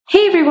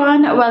Hey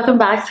everyone, welcome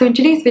back. So in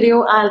today's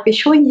video, I'll be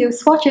showing you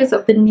swatches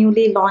of the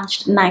newly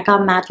launched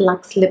Nykaa Matte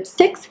Luxe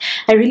lipsticks.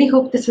 I really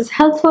hope this is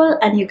helpful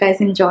and you guys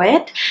enjoy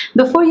it.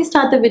 Before you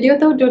start the video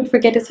though, don't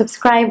forget to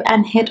subscribe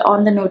and hit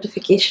on the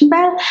notification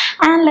bell.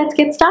 And let's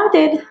get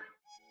started.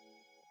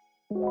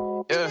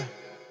 Yeah.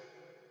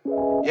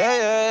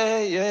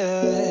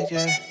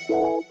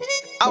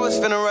 I was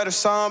finna write a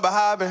song about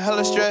how I've been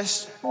hella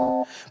stressed,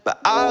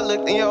 but I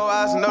looked in your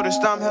eyes and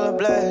noticed I'm hella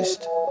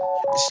blessed.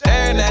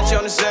 Staring at you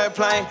on this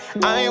airplane,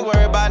 I ain't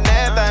worried about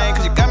nothing,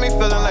 cause you got me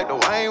feeling like the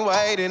Wayne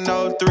Wade in 03.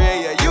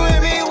 Yeah, you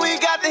and me, we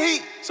got the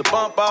heat, so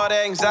bump all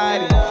that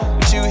anxiety.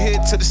 But you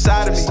hit to the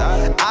side of me,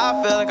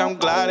 I feel like I'm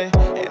gliding.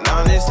 And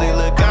honestly,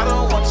 look, I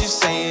don't want you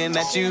saying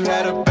that you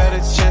had a better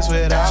chance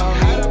without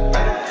me,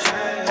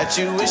 that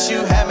you wish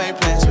you had made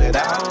plans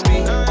without me.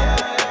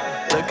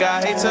 Look,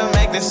 I hate to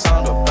make this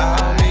song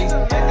about me,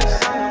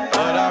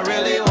 but I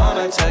really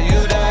wanna tell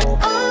you that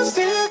I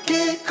still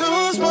get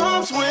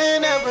goosebumps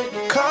whenever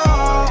you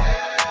call.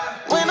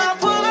 When I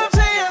pull up to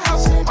your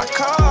house in my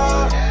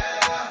car,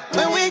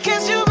 when we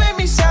kiss you make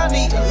me sound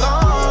the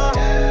alarm.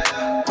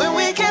 When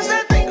we kiss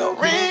that thing go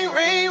ring,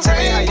 ring, ring. Tell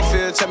me how you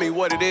feel, tell me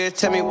what it is,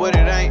 tell me what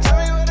it ain't.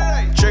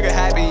 Trigger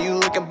happy, you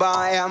looking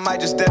by, I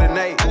might just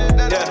detonate.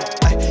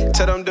 Yeah,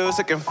 tell them dudes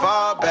looking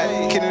far back.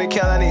 Kidding to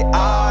kill, I need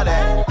all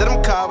that. Let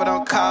them call, but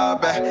don't call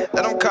back.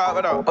 Let them call,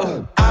 but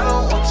don't. I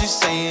don't want you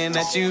saying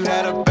that you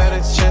had a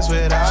better chance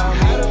without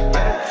me,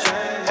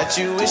 that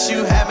you wish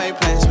you had made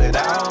plans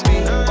without me.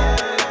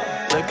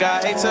 Look,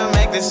 I hate to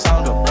make this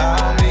song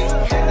about me,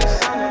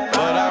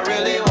 but I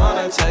really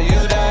wanna tell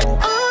you that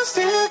I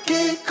still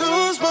get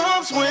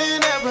goosebumps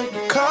whenever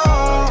you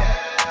call.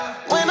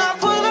 When I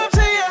pull up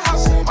to your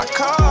house in my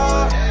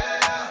car,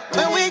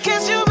 when we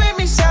kiss you make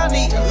me sound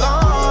the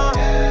alarm.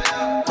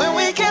 When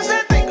we kiss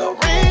that thing go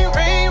ring,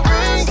 ring,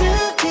 ring.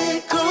 Still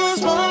get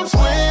goosebumps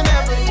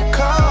whenever you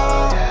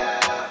call.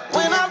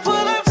 When I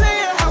pull up to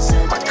your house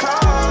in my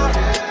car,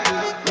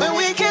 when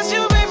we kiss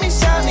you make me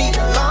sound the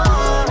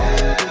alarm.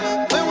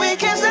 When we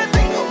kiss that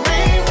thing go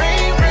ring,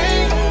 ring, ring.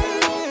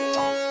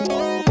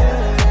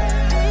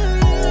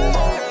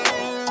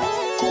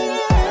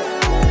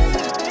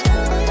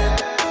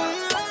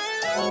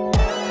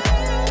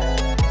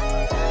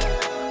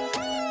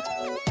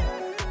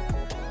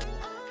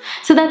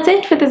 So that's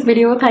it for this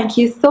video. Thank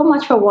you so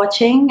much for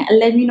watching.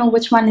 Let me know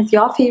which one is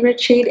your favorite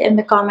shade in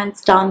the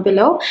comments down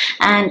below,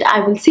 and I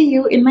will see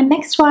you in my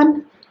next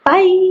one.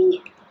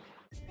 Bye.